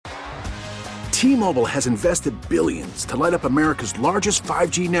T-Mobile has invested billions to light up America's largest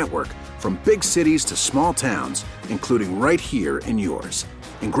 5G network, from big cities to small towns, including right here in yours.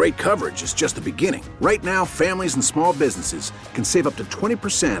 And great coverage is just the beginning. Right now, families and small businesses can save up to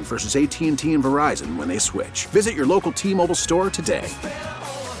 20% versus AT&T and Verizon when they switch. Visit your local T-Mobile store today.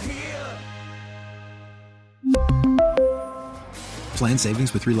 Plan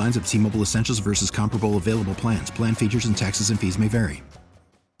savings with 3 lines of T-Mobile Essentials versus comparable available plans. Plan features and taxes and fees may vary.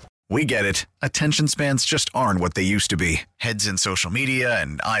 We get it. Attention spans just aren't what they used to be. Heads in social media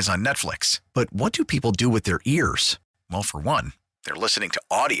and eyes on Netflix. But what do people do with their ears? Well, for one, they're listening to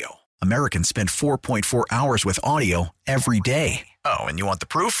audio. Americans spend 4.4 hours with audio every day. Oh, and you want the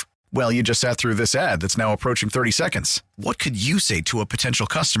proof? Well, you just sat through this ad that's now approaching 30 seconds. What could you say to a potential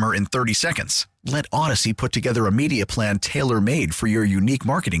customer in 30 seconds? Let Odyssey put together a media plan tailor-made for your unique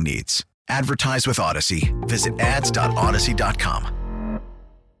marketing needs. Advertise with Odyssey. Visit ads.odyssey.com.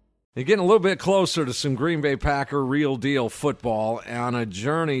 You're getting a little bit closer to some Green Bay Packer real deal football on a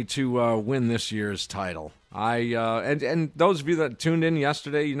journey to win this year's title. And those of you that tuned in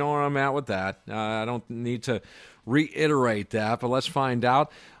yesterday, you know where I'm at with that. I don't need to reiterate that, but let's find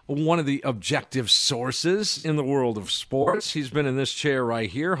out. One of the objective sources in the world of sports. He's been in this chair right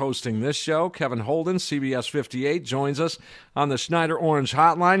here hosting this show. Kevin Holden, CBS 58, joins us on the Schneider Orange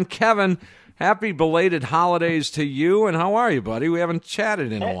Hotline. Kevin, happy belated holidays to you, and how are you, buddy? We haven't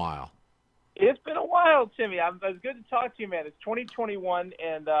chatted in a while. It's been a while, Timmy. It's good to talk to you, man. It's 2021,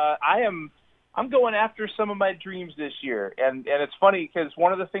 and I'm going after some of my dreams this year. And it's funny because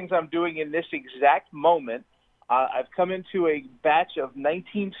one of the things I'm doing in this exact moment, I've come into a batch of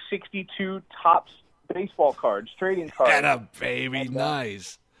 1962 Topps baseball cards, trading cards. Atta baby,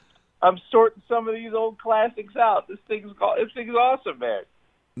 nice. I'm sorting some of these old classics out. This thing's awesome, man.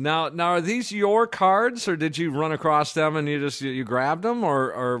 Now, are these your cards, or did you run across them and you grabbed them,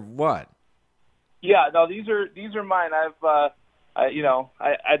 or what? Yeah, no, these are mine. I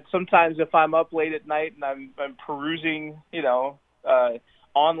sometimes if I'm up late at night and I'm perusing,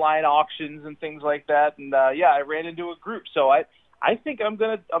 online auctions and things like that, and I ran into a group. So I think I'm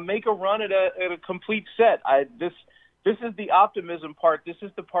gonna make a run at a complete set. This is the optimism part. This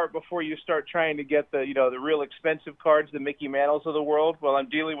is the part before you start trying to get the real expensive cards, the Mickey Mantles of the world. While I'm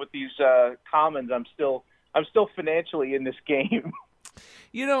dealing with these commons, I'm still financially in this game.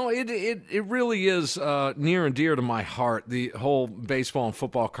 It really is near and dear to my heart, the whole baseball and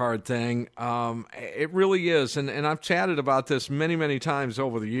football card thing. It really is, and I've chatted about this many, many times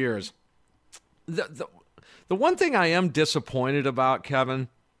over the years. The one thing I am disappointed about, Kevin,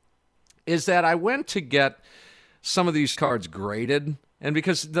 is that I went to get some of these cards graded, and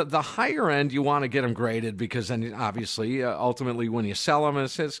because the higher end, you want to get them graded because then obviously, ultimately, when you sell them,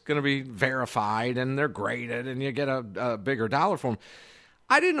 it's going to be verified, and they're graded, and you get a bigger dollar for them.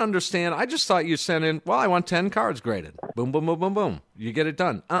 I didn't understand. I just thought you sent in, I want 10 cards graded. Boom, boom, boom, boom, boom. You get it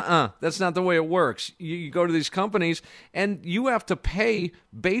done. That's not the way it works. You go to these companies, and you have to pay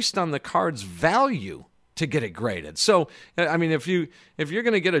based on the card's value to get it graded. So, I mean, if you're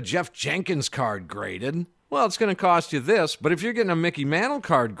going to get a Jeff Jenkins card graded, well, it's going to cost you this. But if you're getting a Mickey Mantle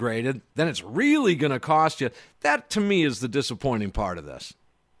card graded, then it's really going to cost you. That, to me, is the disappointing part of this.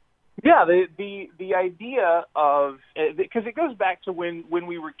 Yeah, the idea of, because it goes back to when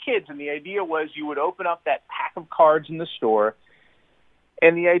we were kids, and the idea was you would open up that pack of cards in the store,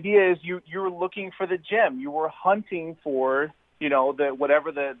 and the idea is you were looking for the gem. You were hunting for,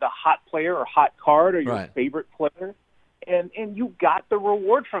 the hot player or hot card or your favorite player, and you got the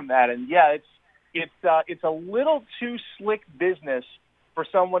reward from that. And yeah, it's a little too slick business for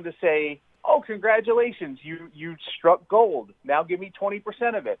someone to say, "Oh, congratulations, you struck gold. Now give me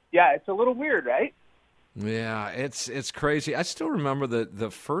 20% of it." Yeah, it's a little weird, right? Yeah, it's crazy. I still remember the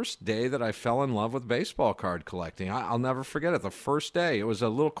first day that I fell in love with baseball card collecting. I'll never forget it. The first day, it was a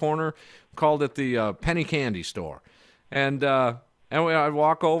little corner, called it the penny candy store, and I'd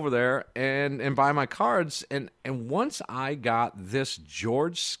walk over there and buy my cards. And once I got this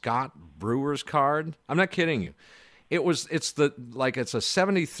George Scott Brewers card, I'm not kidding you. It's a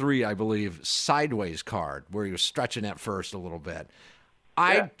 73, I believe, sideways card where he was stretching at first a little bit.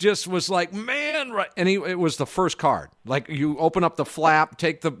 I just was like, man, right. And it was the first card. Like, you open up the flap,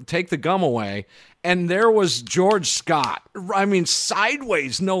 take the gum away, and there was George Scott. I mean,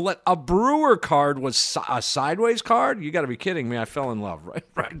 sideways. A Brewer card was a sideways card? You got to be kidding me. I fell in love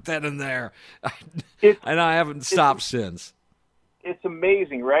right then and there. And I haven't stopped since. It's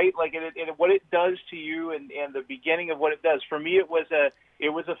amazing, right? Like what it does to you, and the beginning of what it does. For me, it was a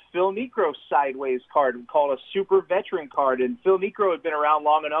Phil Niekro sideways card called a Super Veteran card, and Phil Niekro had been around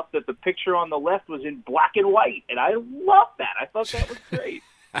long enough that the picture on the left was in black and white, and I loved that. I thought that was great.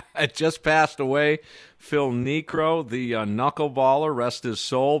 Just passed away. Phil Niekro, the knuckleballer, rest his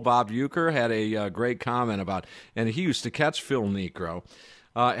soul. Bob Uecker had a great comment about, and he used to catch Phil Niekro.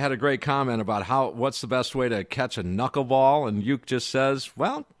 Had a great comment about what's the best way to catch a knuckleball, and Ueck just says,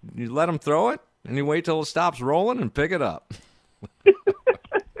 well, you let him throw it, and you wait till it stops rolling and pick it up.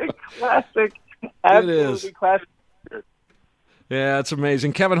 Classic. Absolutely it is. Classic. Yeah, it's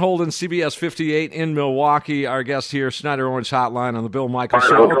amazing. Kevin Holden, CBS 58 in Milwaukee, our guest here, Schneider Orange Hotline on the Bill Michaels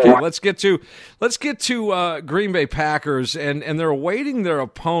Show. Okay, let's get to Green Bay Packers, and they're awaiting their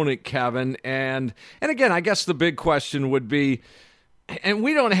opponent, Kevin. And again, I guess the big question would be, and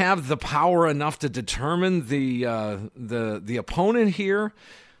we don't have the power enough to determine the opponent here,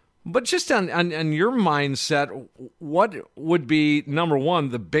 but just on your mindset, what would be, number one,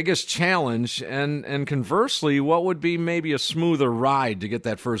 the biggest challenge, and conversely, what would be maybe a smoother ride to get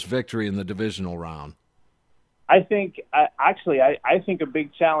that first victory in the divisional round? I think a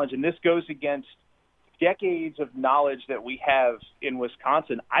big challenge, and this goes against decades of knowledge that we have in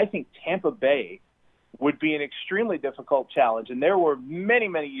Wisconsin. I think Tampa Bay would be an extremely difficult challenge, and there were many,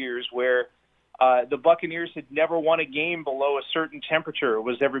 many years where the Buccaneers had never won a game below a certain temperature. It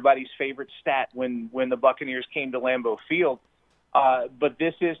was everybody's favorite stat when the Buccaneers came to Lambeau Field. But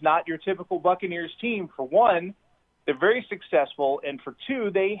this is not your typical Buccaneers team. For one, they're very successful, and for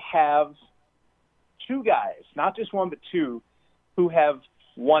two, they have two guys, not just one but two, who have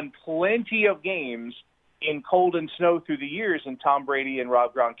won plenty of games in cold and snow through the years in Tom Brady and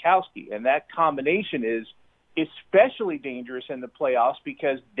Rob Gronkowski. And that combination is especially dangerous in the playoffs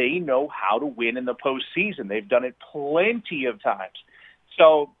because they know how to win in the postseason. They've done it plenty of times.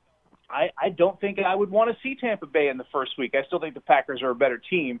 So I don't think I would want to see Tampa Bay in the first week. I still think the Packers are a better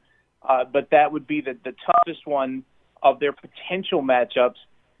team, but that would be the toughest one of their potential matchups.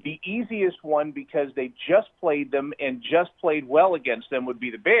 The easiest one, because they just played them and just played well against them, would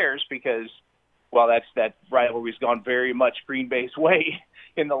be the Bears because, well, that rivalry's gone very much Green Bay's way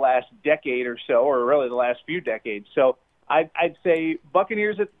in the last decade or so, or really the last few decades. So I'd say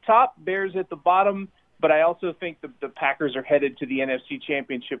Buccaneers at the top, Bears at the bottom, but I also think the Packers are headed to the NFC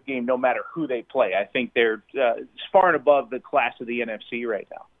Championship game no matter who they play. I think they're far and above the class of the NFC right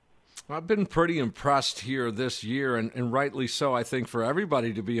now. I've been pretty impressed here this year, and rightly so, I think, for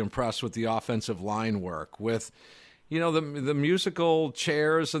everybody to be impressed with the offensive line work, with the musical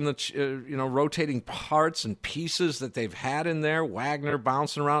chairs and the rotating parts and pieces that they've had in there. Wagner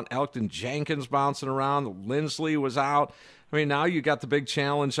bouncing around, Elgton Jenkins bouncing around, Lindsley was out. I mean, now you got the big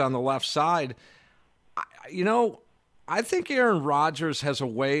challenge on the left side. I think Aaron Rodgers has a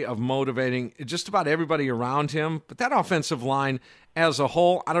way of motivating just about everybody around him, but that offensive line as a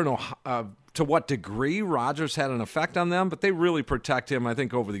whole, I don't know to what degree Rodgers had an effect on them, but they really protect him, I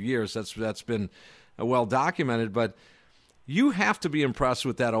think, over the years. That's been well documented, but you have to be impressed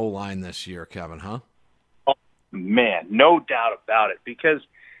with that O-line this year, Kevin, huh? Oh, man, no doubt about it, because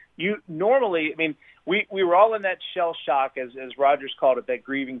you normally, we were all in that shell shock, as Rodgers called it, that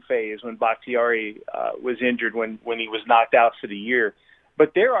grieving phase when Bakhtiari was injured, when he was knocked out for the year.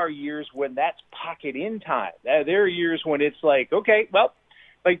 But there are years when that's pocket in time. There are years when it's like, okay, well,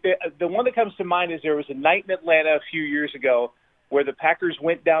 like the one that comes to mind is there was a night in Atlanta a few years ago where the Packers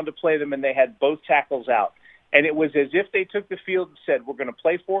went down to play them and they had both tackles out. And it was as if they took the field and said, we're going to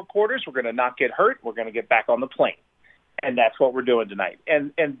play 4 quarters, we're going to not get hurt, we're going to get back on the plane. And that's what we're doing tonight.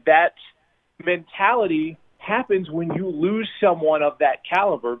 And that mentality happens when you lose someone of that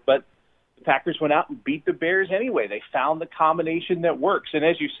caliber, but the Packers went out and beat the Bears anyway. They found the combination that works. And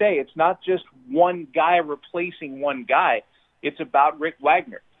as you say, it's not just one guy replacing one guy. It's about Rick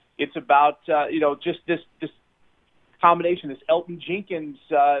Wagner. It's about, just this combination, this Elgton Jenkins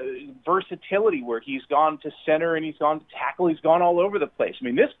versatility where he's gone to center and he's gone to tackle. He's gone all over the place.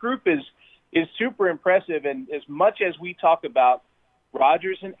 This group is super impressive. And as much as we talk about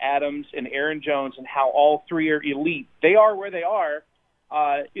Rodgers and Adams and Aaron Jones and how all three are elite, they are where they are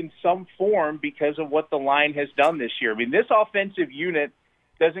in some form because of what the line has done this year. This offensive unit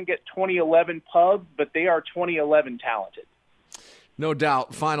doesn't get 2011 pub, but they are 2011 talented. No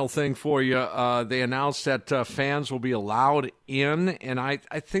doubt. Final thing for you. They announced that fans will be allowed in, and I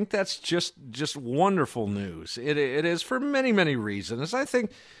think that's just wonderful news. It is for many, many reasons. I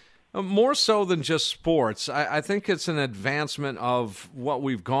think more so than just sports. I think it's an advancement of what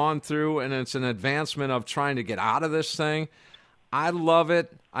we've gone through, and it's an advancement of trying to get out of this thing. I love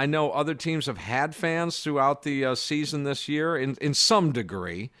it. I know other teams have had fans throughout the season this year in some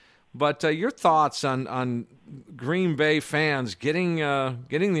degree. But your thoughts on Green Bay fans getting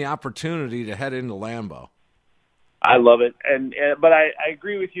the opportunity to head into Lambeau? I love it, but I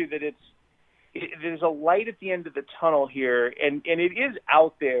agree with you that there's a light at the end of the tunnel here, and it is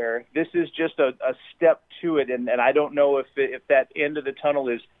out there. This is just a step to it, and I don't know if that end of the tunnel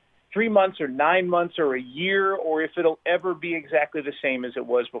is 3 months or 9 months or a year, or if it'll ever be exactly the same as it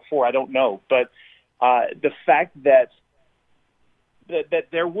was before. I don't know. But the fact that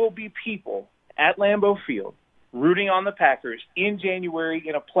there will be people at Lambeau Field rooting on the Packers in January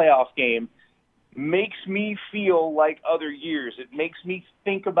in a playoff game makes me feel like other years. It makes me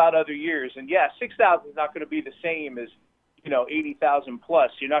think about other years. And, 6,000 is not going to be the same as, 80,000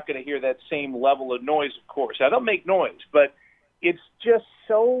 plus. You're not going to hear that same level of noise, of course. I don't make noise, but it's just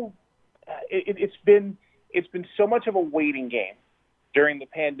so it's been so much of a waiting game during the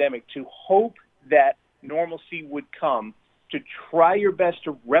pandemic to hope that normalcy would come, to try your best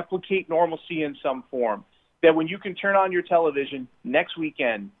to replicate normalcy in some form, that when you can turn on your television next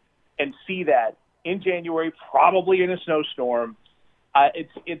weekend and see that in January, probably in a snowstorm,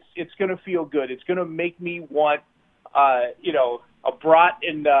 it's going to feel good. It's going to make me want, a brat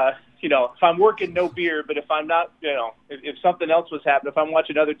and, if I'm working, no beer, but if I'm not, if something else was happening, if I'm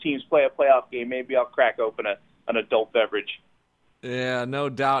watching other teams play a playoff game, maybe I'll crack open an adult beverage. Yeah, no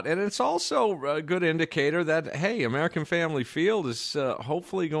doubt. And it's also a good indicator that, hey, American Family Field is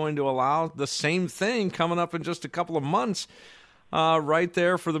hopefully going to allow the same thing coming up in just a couple of months right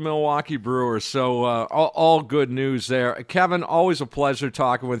there for the Milwaukee Brewers. So all good news there. Kevin, always a pleasure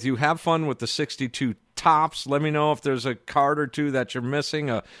talking with you. Have fun with the 62 Tops. Let me know if there's a card or two that you're missing,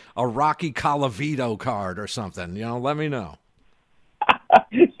 a Rocky Colavito card or something. Let me know.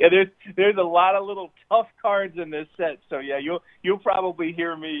 Yeah, there's a lot of little tough cards in this set, so you'll probably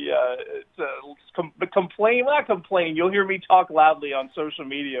hear me complain. Not complain. You'll hear me talk loudly on social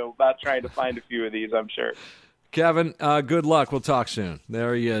media about trying to find a few of these, I'm sure. Kevin, good luck. We'll talk soon.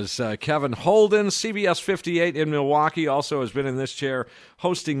 There he is. Kevin Holden, CBS 58 in Milwaukee, also has been in this chair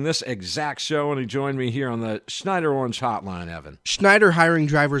hosting this exact show, and he joined me here on the Schneider Orange Hotline, Evan. Schneider hiring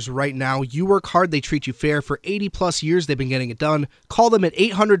drivers right now. You work hard, they treat you fair. For 80-plus years, they've been getting it done. Call them at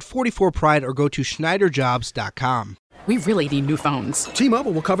 800-44-PRIDE or go to SchneiderJobs.com. We really need new phones.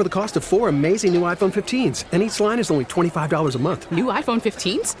 T-Mobile will cover the cost of 4 amazing new iPhone 15s, and each line is only $25 a month. New iPhone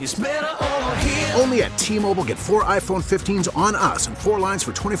 15s? It's better over here. Only at T-Mobile, get 4 iPhone 15s on us and 4 lines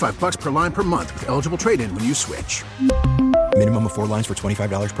for $25 per line per month with eligible trade-in when you switch. Minimum of 4 lines for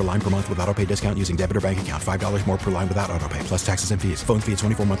 $25 per line per month with autopay discount using debit or bank account. $5 more per line without autopay, plus taxes and fees. Phone fee at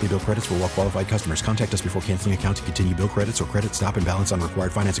 24 monthly bill credits for well-qualified customers. Contact us before canceling account to continue bill credits or credit stop and balance on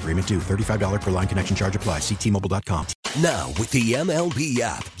required finance agreement due. $35 per line connection charge applies. See T-Mobile.com. Now, with the MLB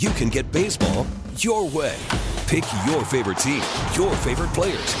app, you can get baseball your way. Pick your favorite team, your favorite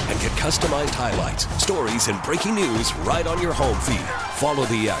players, and get customized highlights, stories, and breaking news right on your home feed. Follow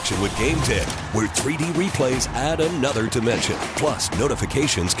the action with Game Tip, where 3D replays add another dimension. Plus,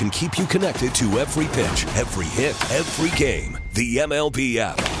 notifications can keep you connected to every pitch, every hit, every game. The MLB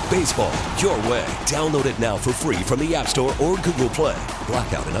app. Baseball your way. Download it now for free from the App Store or Google Play.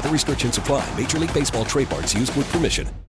 Blackout and other restrictions apply. Major League Baseball trademarks used with permission.